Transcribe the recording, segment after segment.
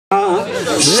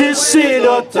wszyscy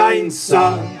do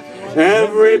tańca.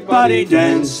 Everybody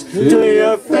dance to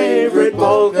your favorite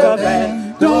polka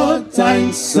band. Do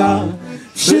tańca,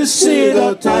 wszyscy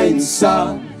do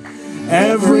tańca.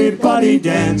 Everybody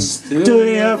dance to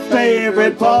your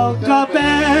favorite polka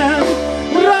band.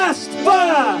 Raz,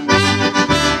 dwa!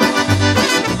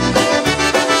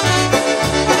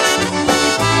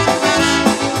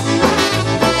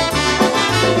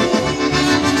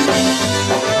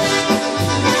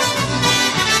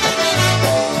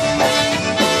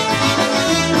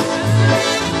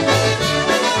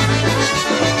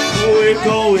 We're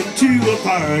going to a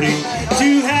party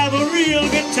to have a real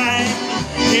good time.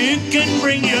 You can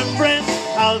bring your friends,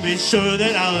 I'll be sure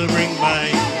that I'll bring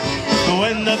mine.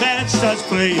 When the band starts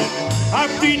playing, our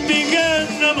feet begin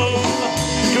to move.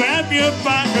 Grab your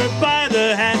partner by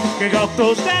the hand, kick off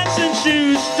those dancing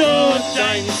shoes. Do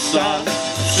tańca,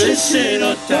 wszyscy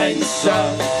do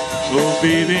tańca. Oh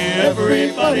baby,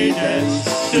 everybody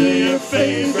dance to your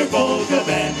favorite polka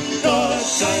band. Do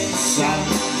tańca,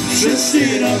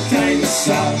 wszyscy do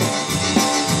tańca.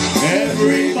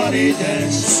 Everybody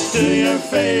dance to your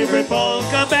favorite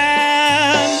polka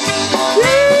band.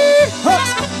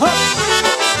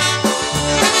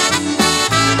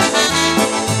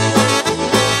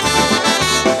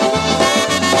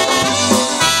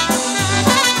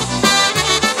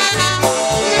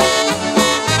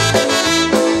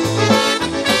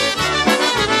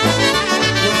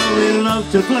 Well, we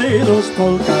love to play those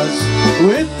polkas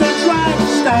with the drive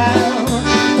style.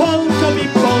 Polka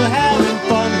people having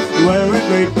fun, wearing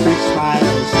great big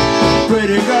smiles.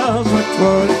 Pretty girls with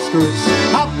twirling skirts,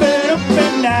 hopping up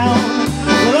and down.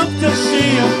 Love to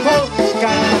see a polka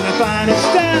and the finest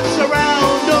dance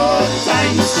around. Oh,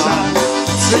 tańca,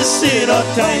 wszyscy do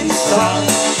tańca.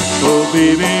 Oh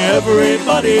baby,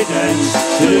 everybody dance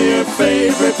to your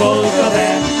favorite polka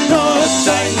band. Oh,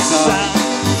 tańca,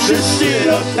 wszyscy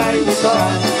do tańca.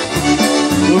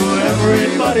 Oh,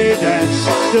 everybody dance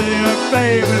to your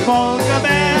favorite polka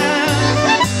band.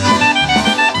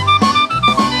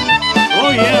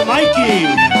 Oh yeah,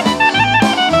 Mikey!